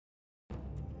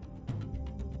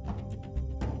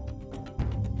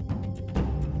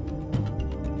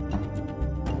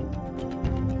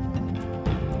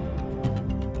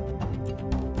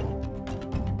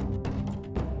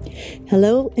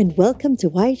Hello and welcome to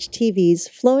YHTV's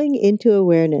Flowing into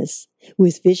Awareness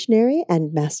with visionary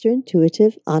and master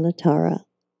intuitive Anatara.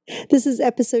 This is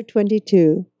episode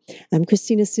 22. I'm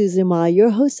Christina Suzuma, your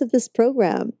host of this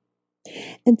program.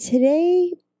 And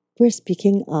today we're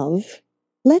speaking of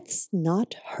let's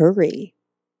not hurry.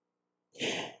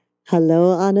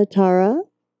 Hello, Anatara.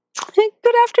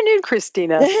 Good afternoon,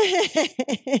 Christina.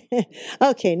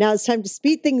 Okay, now it's time to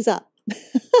speed things up.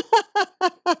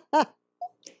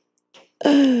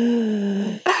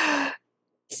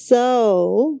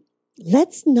 So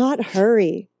let's not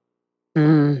hurry.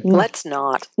 Let's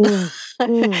not.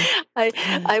 I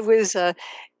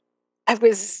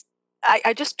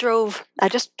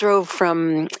just drove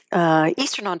from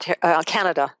Eastern Ontario,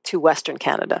 Canada to Western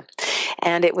Canada,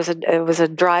 and it was a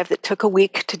drive that took a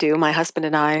week to do. My husband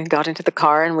and I got into the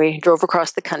car and we drove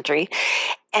across the country,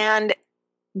 and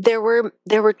there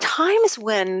were times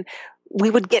when we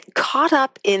would get caught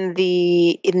up in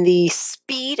the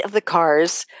speed of the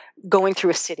cars going through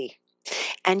a city.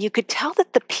 And you could tell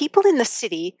that the people in the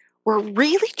city were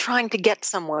really trying to get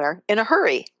somewhere in a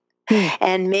hurry.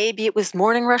 And maybe it was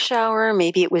morning rush hour,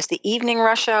 maybe it was the evening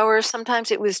rush hour, sometimes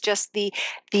it was just the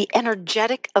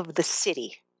energetic of the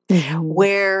city.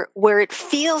 Where it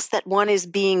feels that one is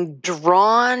being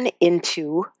drawn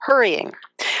into hurrying,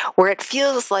 where it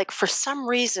feels like for some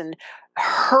reason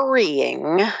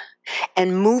hurrying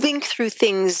and moving through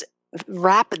things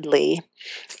rapidly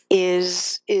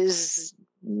is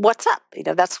what's up.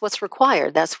 That's what's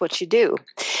required. That's what you do.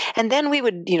 And then we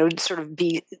would, sort of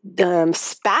be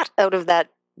spat out of that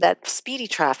speedy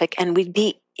traffic, and we'd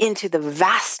be into the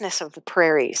vastness of the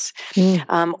prairies,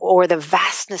 or the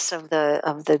vastness of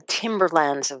the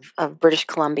timberlands of British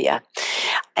Columbia,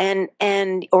 and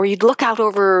or you'd look out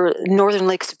over northern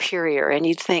Lake Superior, and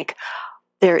you'd think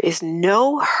there is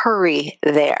no hurry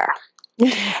there.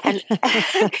 and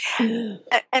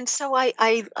and so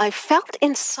I felt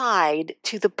inside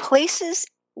to the places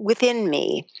within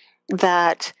me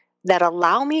that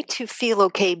allow me to feel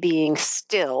okay being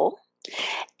still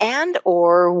and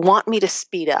or want me to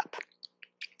speed up.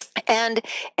 And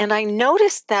I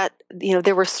noticed that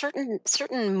there were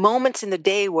certain moments in the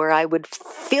day where I would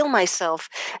feel myself,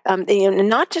 not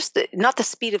the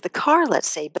speed of the car, let's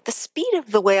say, but the speed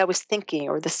of the way I was thinking,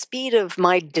 or the speed of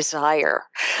my desire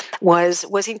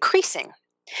was increasing.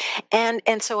 And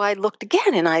so I looked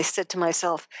again and I said to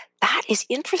myself, that is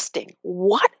interesting.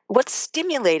 What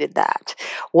stimulated that?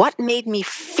 What made me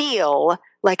feel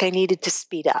like I needed to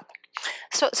speed up?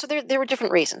 So there were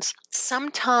different reasons.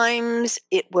 Sometimes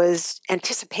it was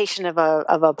anticipation of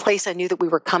a place I knew that we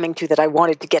were coming to that I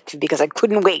wanted to get to because I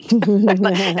couldn't wait,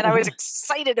 and I was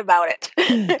excited about it.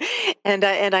 and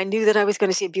I knew that I was going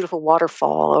to see a beautiful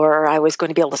waterfall, or I was going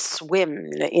to be able to swim,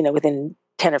 within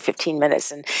 10 or 15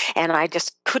 minutes, and I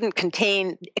just couldn't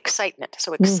contain excitement.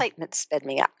 So excitement sped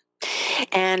me up.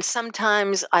 And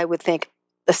sometimes I would think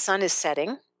the sun is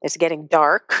setting. It's getting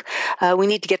dark. We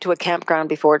need to get to a campground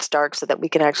before it's dark so that we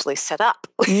can actually set up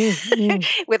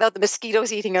without the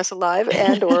mosquitoes eating us alive,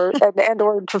 and or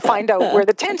to find out where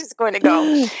the tent is going to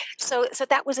go. So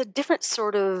that was a different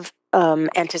sort of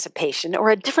anticipation,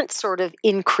 or a different sort of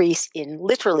increase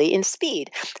literally in speed.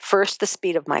 First, the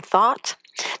speed of my thought,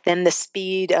 then the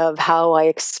speed of how I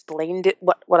explained it,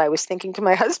 what I was thinking to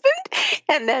my husband,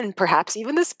 and then perhaps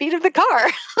even the speed of the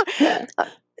car.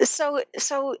 So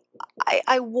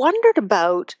I wondered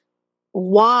about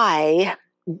why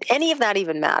any of that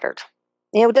even mattered.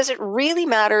 Does it really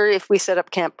matter if we set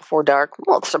up camp before dark?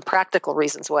 Well, there's some practical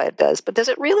reasons why it does, but does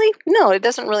it really? No, it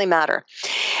doesn't really matter.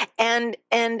 And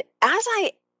as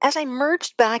I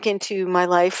merged back into my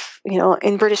life,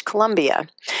 in British Columbia,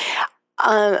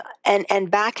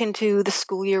 and back into the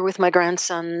school year with my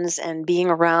grandsons, and being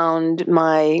around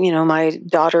my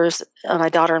daughter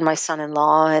and my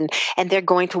son-in-law, and they're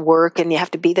going to work, and you have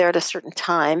to be there at a certain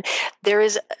time. There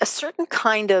is a certain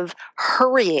kind of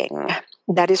hurrying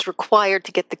that is required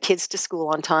to get the kids to school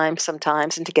on time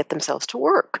sometimes, and to get themselves to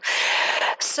work.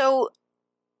 So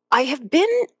I have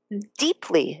been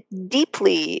deeply,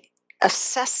 deeply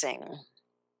assessing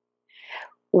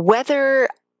whether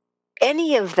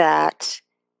any of that,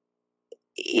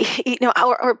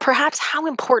 or perhaps how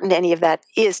important any of that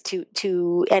is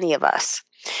to any of us.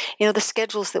 The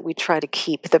schedules that we try to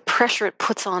keep, the pressure it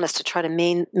puts on us to try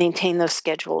to maintain those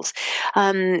schedules,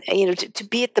 to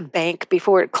be at the bank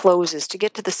before it closes, to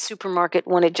get to the supermarket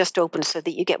when it just opens so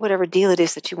that you get whatever deal it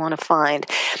is that you want to find.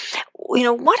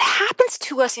 What happens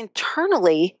to us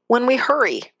internally when we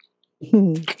hurry?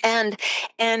 And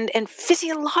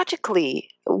physiologically,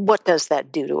 what does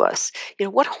that do to us?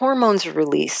 What hormones are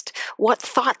released? What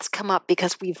thoughts come up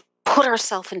because put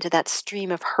ourselves into that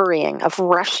stream of hurrying, of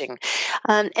rushing.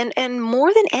 And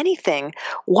more than anything,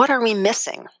 what are we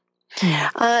missing?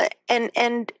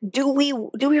 And do we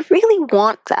really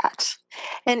want that?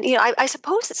 And I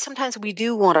suppose that sometimes we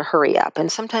do want to hurry up,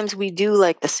 and sometimes we do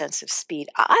like the sense of speed.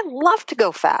 I love to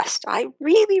go fast. I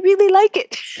really, really like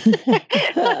it.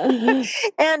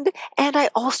 and I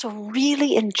also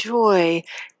really enjoy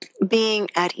being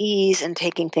at ease and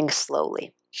taking things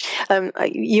slowly.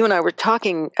 You and I were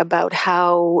talking about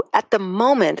how at the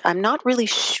moment I'm not really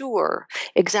sure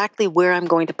exactly where I'm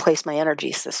going to place my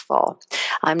energies this fall.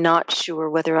 I'm not sure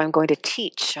whether I'm going to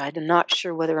teach. I'm not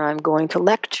sure whether I'm going to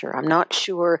lecture. I'm not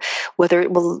sure whether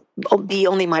it will be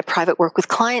only my private work with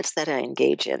clients that I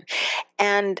engage in.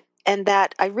 And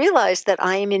that I realize that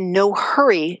I am in no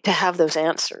hurry to have those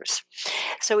answers.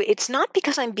 So it's not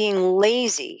because I'm being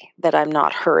lazy that I'm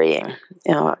not hurrying,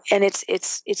 and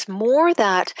it's more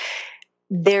that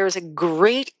there's a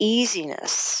great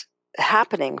easiness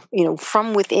happening,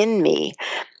 from within me,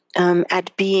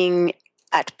 at being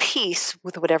at peace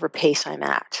with whatever pace I'm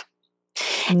at.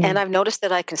 And I've noticed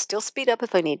that I can still speed up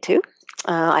if I need to.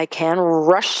 I can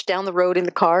rush down the road in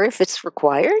the car if it's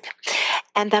required,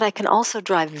 and that I can also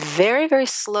drive very, very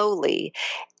slowly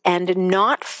and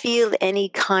not feel any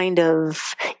kind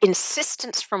of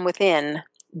insistence from within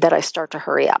that I start to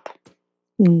hurry up.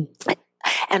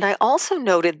 And I also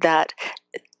noted that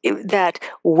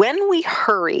when we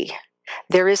hurry,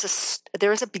 there is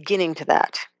a beginning to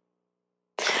that.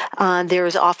 There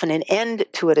is often an end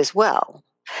to it as well.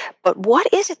 But what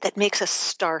is it that makes us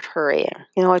start hurrying?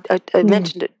 I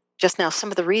mentioned it just now, some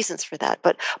of the reasons for that,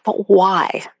 but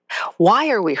why? Why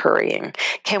are we hurrying?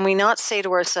 Can we not say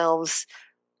to ourselves,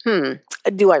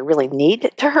 do I really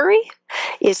need to hurry?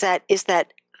 Is that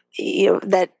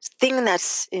that thing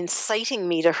that's inciting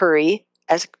me to hurry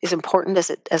as important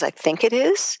as I think it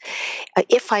is?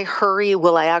 If I hurry,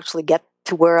 will I actually get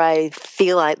to where I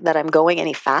feel that I'm going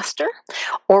any faster?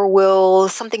 Or will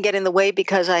something get in the way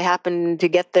because I happen to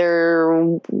get there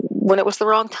when it was the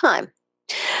wrong time?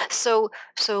 So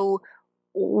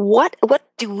what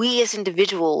do we as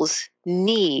individuals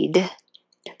need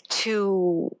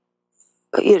to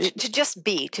just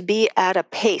to be at a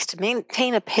pace, to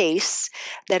maintain a pace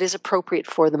that is appropriate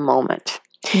for the moment?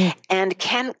 And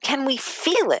can we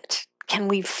feel it? Can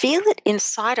we feel it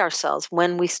inside ourselves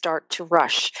when we start to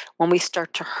rush, when we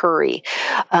start to hurry?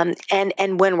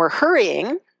 And when we're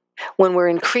hurrying, when we're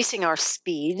increasing our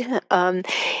speed,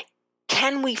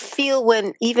 can we feel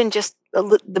when even just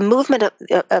the movement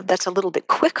that's a little bit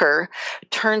quicker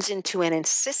turns into an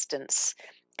insistence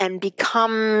and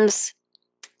becomes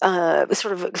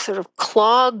sort of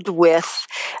clogged with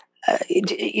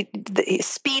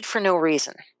speed for no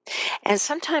reason? And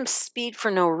sometimes speed for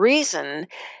no reason,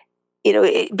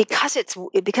 because it's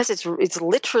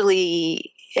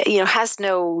literally, has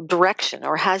no direction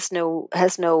or has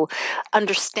no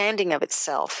understanding of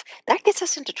itself, that gets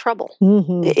us into trouble.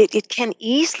 It can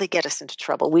easily get us into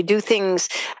trouble. We do things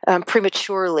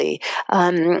prematurely.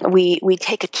 We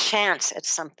take a chance at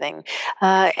something,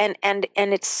 and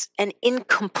it's an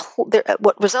incomplete.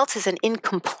 What results is an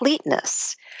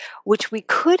incompleteness, which we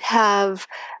could have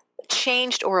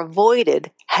changed or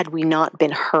avoided had we not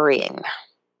been hurrying.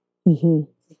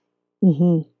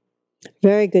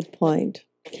 Very good point.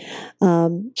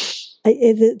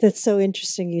 That's so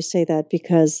interesting you say that,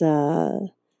 because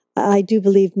I do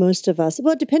believe most of us,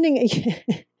 well, depending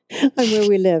on where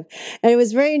we live. And it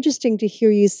was very interesting to hear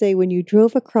you say when you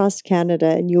drove across Canada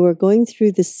and you were going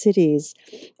through the cities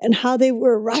and how they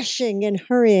were rushing and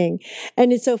hurrying.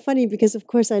 And it's so funny because, of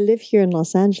course, I live here in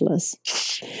Los Angeles.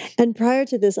 And prior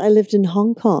to this, I lived in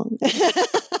Hong Kong.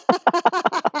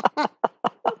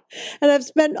 And I've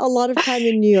spent a lot of time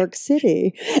in New York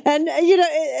City. And,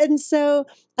 and so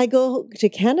I go to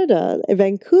Canada,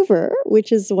 Vancouver,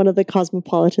 which is one of the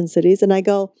cosmopolitan cities. And I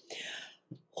go,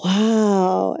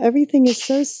 wow, everything is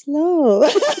so slow.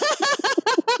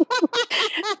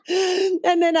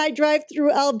 And then I drive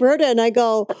through Alberta and I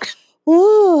go,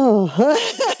 whoa,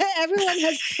 everyone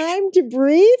has time to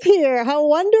breathe here. How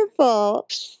wonderful.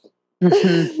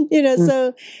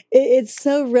 So it's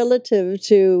so relative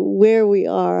to where we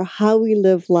are, how we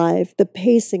live life, the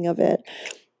pacing of it.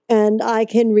 And I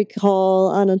can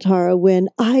recall, Anatara, when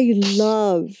I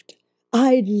loved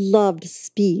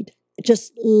speed.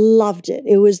 Just loved it.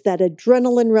 It was that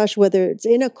adrenaline rush, whether it's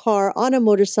in a car, on a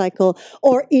motorcycle,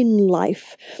 or in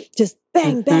life. Just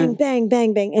bang, bang, bang,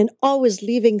 bang, bang, and always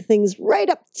leaving things right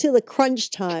up to the crunch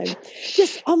time.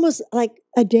 Just almost like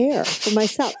a dare for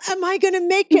myself. Am I going to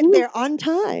make it there on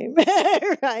time?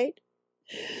 Right?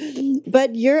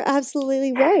 But you're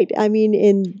absolutely right. I mean,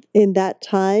 in that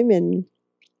time, and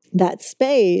that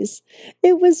space,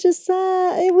 it was just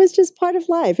part of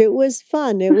life. It was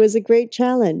fun. It was a great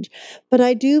challenge. But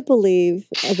I do believe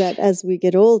that as we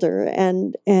get older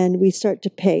and we start to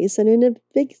pace, and in a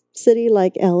big city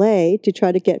like LA, to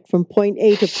try to get from point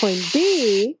A to point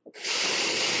B,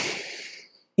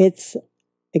 it's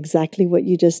exactly what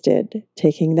you just did,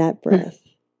 taking that breath.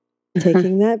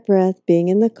 Taking that breath, being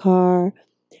in the car.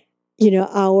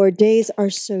 Our days are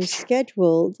so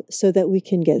scheduled so that we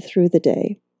can get through the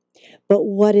day. But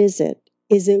what is it?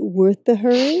 Is it worth the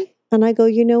hurry? And I go,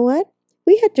 you know what?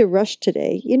 We had to rush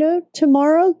today.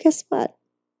 Tomorrow, guess what?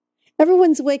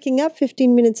 Everyone's waking up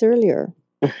 15 minutes earlier.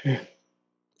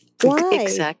 Why?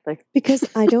 Exactly. Because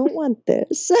I don't want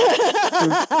this.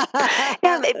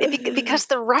 Because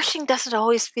the rushing doesn't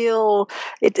always feel,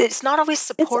 it's not always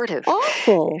supportive. It's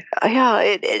awful. Yeah,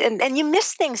 and you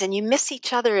miss things, and you miss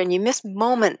each other, and you miss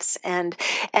moments, and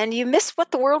you miss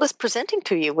what the world is presenting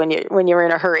to you when you're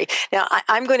in a hurry. Now,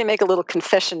 I'm going to make a little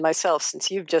confession myself, since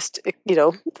you've just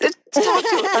talked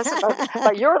to us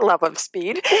about your love of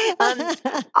speed.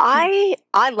 I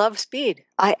love speed.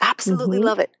 I absolutely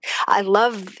love it. I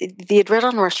love the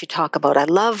adrenaline rush you talk about. I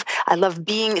love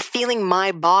feeling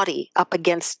my body up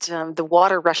against the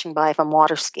water rushing by if I'm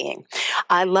water skiing.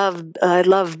 I love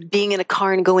being in a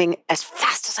car and going as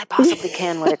fast as I possibly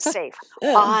can when it's safe.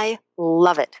 I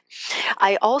love it.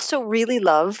 I also really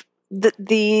love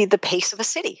the pace of a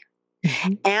city.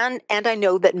 And I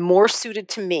know that more suited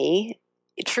to me,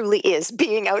 it truly is,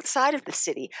 being outside of the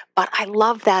city, but I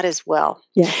love that as well.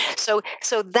 Yeah. So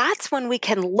that's when we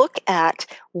can look at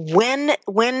when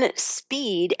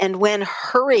speed and when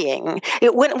hurrying,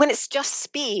 when it's just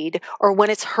speed or when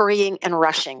it's hurrying and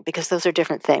rushing, because those are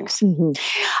different things.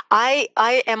 I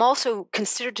am also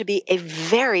considered to be a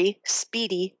very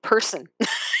speedy person.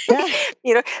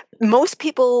 Most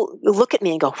people look at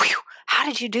me and go, "Whew, how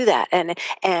did you do that? And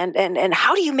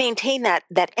how do you maintain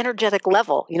that energetic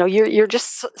level? You're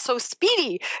just so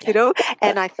speedy,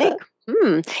 And I think,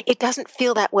 it doesn't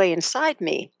feel that way inside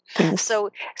me. Yes.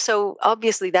 So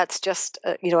obviously that's just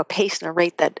a pace and a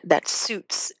rate that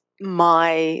suits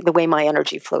the way my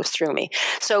energy flows through me.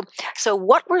 So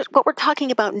what we're talking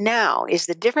about now is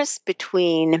the difference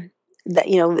between that,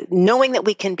 knowing that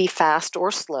we can be fast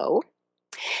or slow,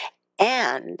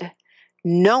 and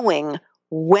knowing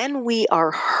when we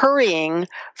are hurrying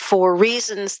for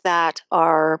reasons that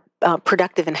are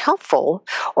productive and helpful,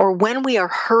 or when we are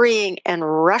hurrying and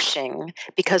rushing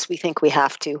because we think we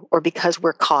have to, or because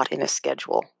we're caught in a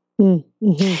schedule.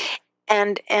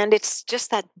 And it's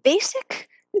just that basic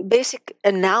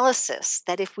analysis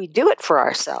that, if we do it for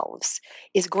ourselves,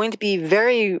 is going to be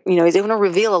very, is going to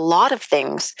reveal a lot of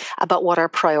things about what our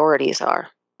priorities are.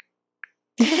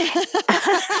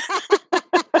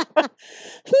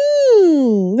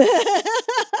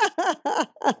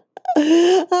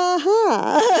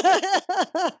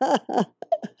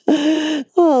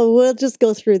 Oh, we'll just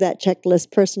go through that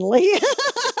checklist personally.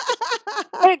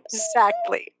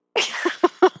 Exactly.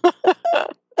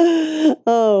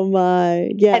 Oh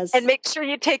my, yes. And make sure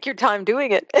you take your time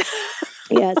doing it.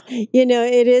 Yes.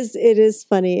 It is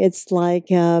funny. It's like,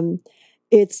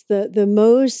 it's the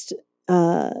most,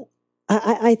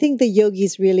 I think the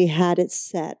yogis really had it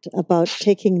set about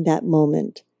taking that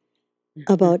moment,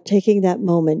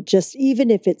 just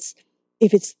even if it's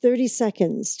 30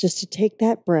 seconds, just to take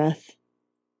that breath,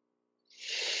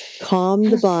 calm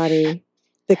the body.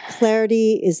 The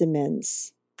clarity is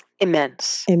immense.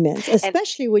 Immense,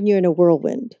 especially when you're in a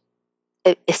whirlwind.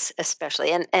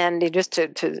 Especially, and just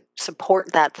to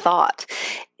support that thought,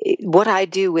 what I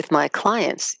do with my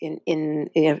clients in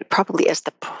probably as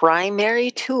the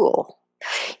primary tool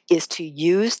is to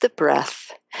use the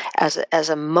breath as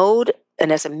a mode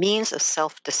and as a means of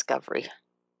self-discovery.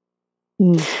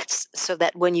 So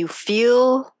that when you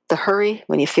feel the hurry,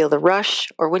 when you feel the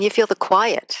rush, or when you feel the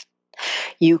quiet,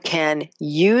 you can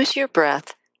use your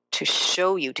breath to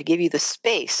give you the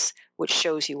space which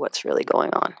shows you what's really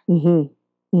going on.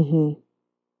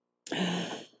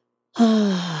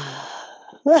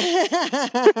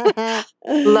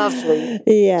 Lovely.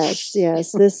 Yes.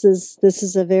 This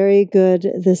is a very good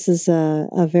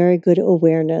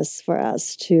awareness for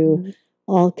us to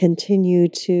all continue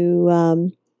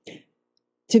to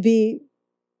be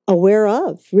aware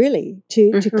of, really,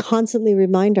 to constantly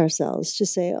remind ourselves to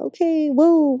say, okay,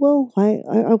 whoa, why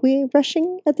are we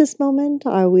rushing at this moment?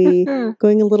 Are we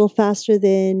going a little faster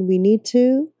than we need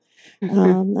to?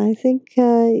 I think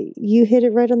you hit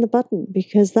it right on the button,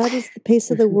 because that is the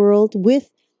pace of the world. With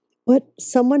what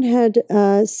someone had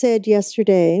said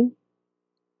yesterday,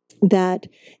 that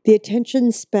the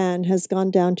attention span has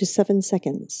gone down to 7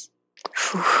 seconds.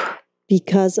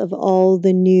 because of all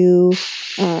the new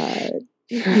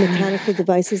mechanical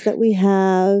devices that we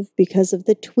have, because of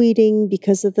the tweeting,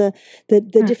 because of the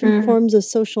different forms of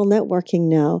social networking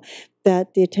now,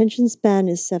 that the attention span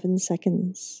is 7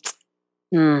 seconds.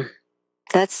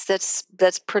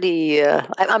 That's pretty.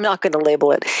 I'm not going to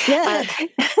label it. Yeah.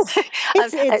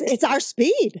 It's our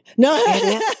speed. No,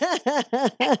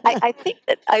 I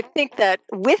think that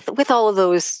with all of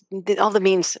those, all the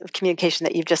means of communication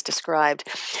that you've just described,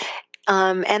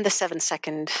 and the 7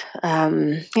 second,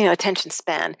 attention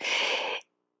span.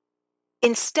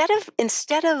 Instead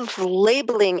of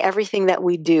labeling everything that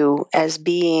we do as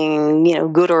being,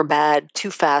 good or bad, too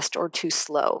fast or too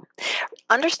slow,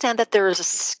 understand that there is a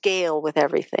scale with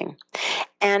everything,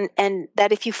 and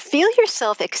that if you feel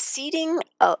yourself exceeding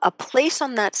a place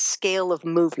on that scale of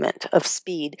movement, of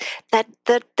speed, that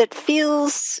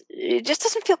feels, it just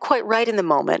doesn't feel quite right in the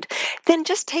moment, then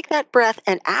just take that breath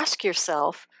and ask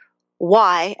yourself,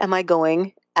 why am I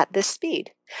going at this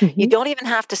speed? You don't even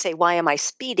have to say, why am I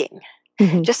speeding?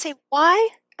 Just say, why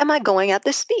am I going at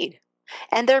this speed?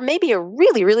 And there may be a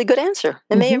really, really good answer.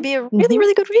 There may be a really,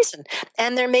 really good reason.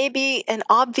 And there may be an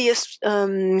obvious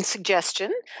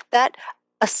suggestion that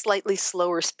a slightly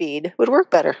slower speed would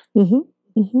work better.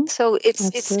 So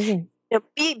it's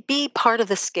be part of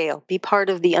the scale, be part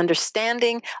of the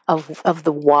understanding of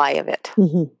the why of it.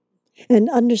 And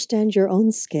understand your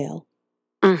own scale.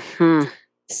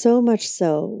 So much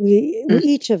so. We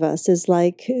each of us is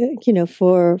like,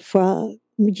 for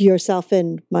yourself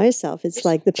and myself, it's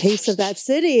like the pace of that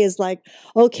city is like,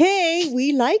 okay,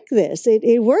 we like this.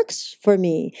 It works for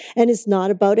me. And it's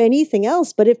not about anything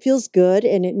else, but it feels good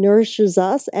and it nourishes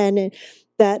us. And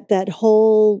that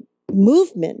whole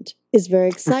movement is very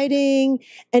exciting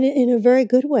and in a very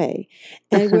good way.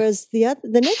 And whereas the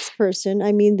next person,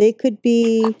 I mean, they could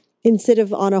be, instead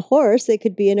of on a horse, they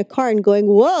could be in a car and going,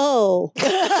 whoa.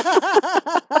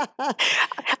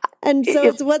 And so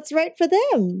it's what's right for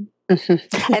them.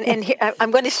 And here,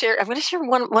 I'm going to share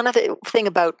one other thing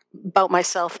about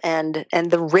myself and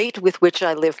the rate with which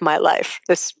I live my life,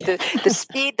 the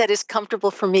speed that is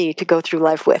comfortable for me to go through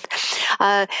life with.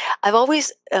 I've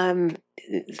always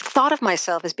thought of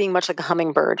myself as being much like a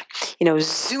hummingbird,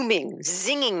 zooming,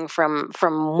 zinging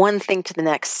from one thing to the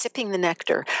next, sipping the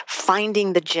nectar,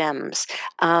 finding the gems,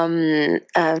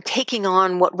 taking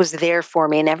on what was there for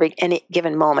me in any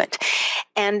given moment.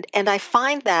 And I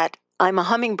find that I'm a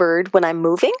hummingbird when I'm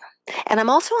moving, and I'm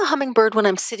also a hummingbird when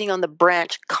I'm sitting on the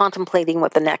branch contemplating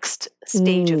what the next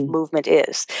stage of movement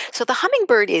is. So the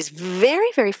hummingbird is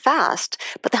very, very fast,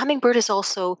 but the hummingbird is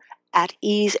also at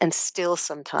ease and still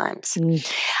sometimes.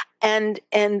 And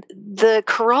the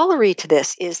corollary to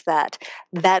this is that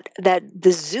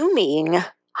the zooming,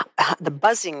 the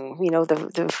buzzing,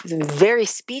 the very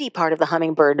speedy part of the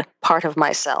hummingbird, part of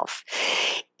myself,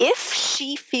 if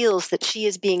she feels that she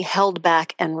is being held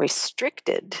back and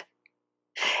restricted,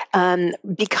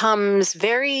 becomes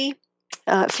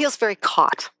feels very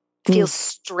caught, feels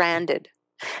stranded,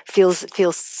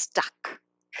 feels stuck.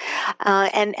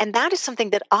 And that is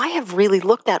something that I have really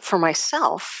looked at for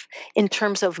myself in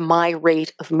terms of my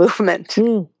rate of movement,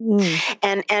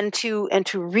 and to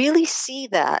really see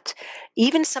that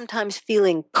even sometimes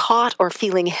feeling caught or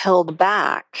feeling held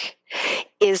back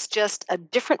is just a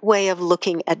different way of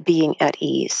looking at being at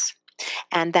ease.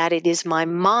 And that it is my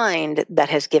mind that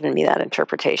has given me that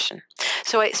interpretation.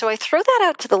 So I throw that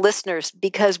out to the listeners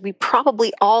because we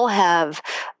probably all have,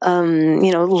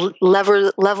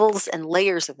 levels and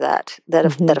layers of that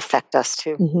affect us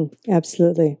too.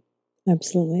 Absolutely.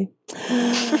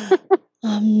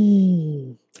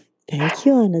 Thank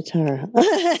you, Anatara.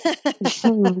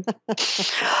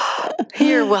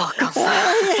 You're welcome.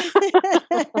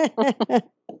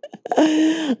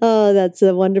 Oh, that's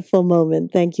a wonderful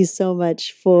moment. Thank you so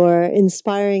much for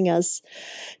inspiring us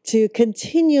to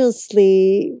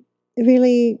continuously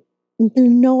really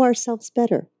know ourselves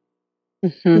better.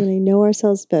 Really know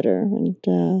ourselves better and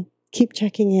keep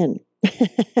checking in.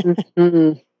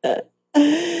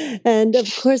 And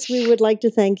of course, we would like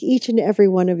to thank each and every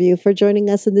one of you for joining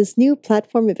us in this new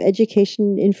platform of education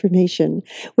and information.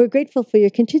 We're grateful for your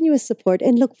continuous support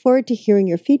and look forward to hearing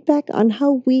your feedback on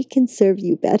how we can serve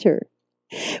you better.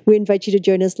 We invite you to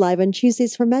join us live on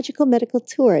Tuesdays for Magical Medical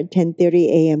Tour at 10:30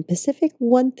 a.m. Pacific,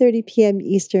 1:30 p.m.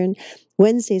 Eastern.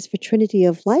 Wednesdays for Trinity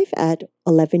of Life at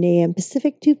 11 a.m.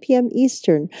 Pacific, 2 p.m.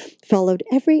 Eastern, followed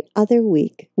every other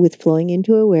week with Flowing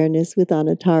into Awareness with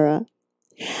Anatara.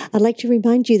 I'd like to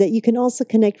remind you that you can also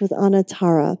connect with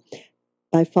Anatara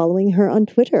by following her on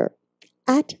Twitter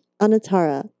at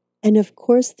Anatara, and of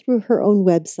course through her own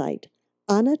website,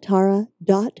 anatara.ca.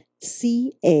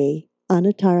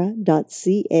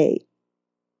 Anatara.ca.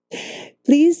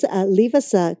 Please leave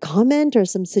us a comment or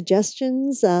some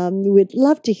suggestions. We'd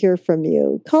love to hear from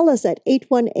you. Call us at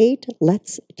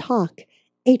 818-LETS-TALK.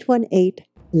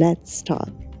 818-LETS-TALK.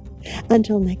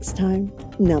 Until next time,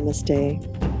 namaste.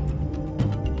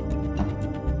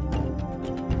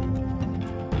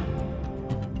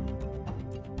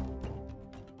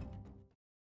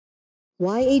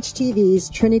 YHTV's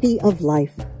Trinity of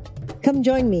Life. Come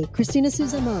join me, Christina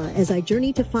Suzama, as I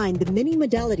journey to find the many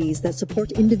modalities that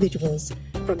support individuals,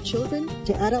 from children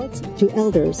to adults to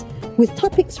elders, with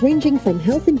topics ranging from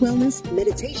health and wellness,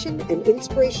 meditation, and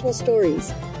inspirational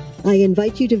stories. I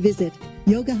invite you to visit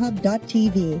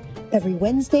yogahub.tv every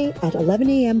Wednesday at 11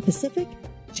 a.m. Pacific,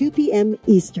 2 p.m.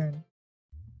 Eastern.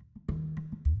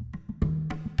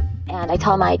 And I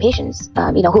tell my patients,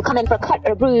 who come in for a cut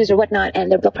or a bruise or whatnot,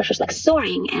 and their blood pressure's like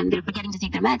soaring and they're forgetting to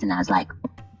take their meds. And I was like,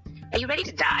 are you ready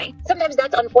to die? Sometimes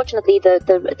that's unfortunately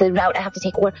the route I have to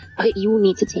take, or okay, you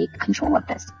need to take control of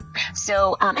this.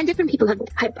 So, and different people have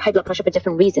high blood pressure for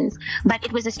different reasons. But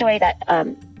it was a story that,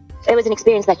 it was an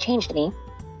experience that changed me.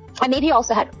 And maybe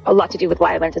also had a lot to do with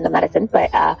why I learned in the medicine, but,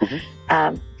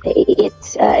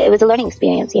 it was a learning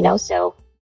experience, so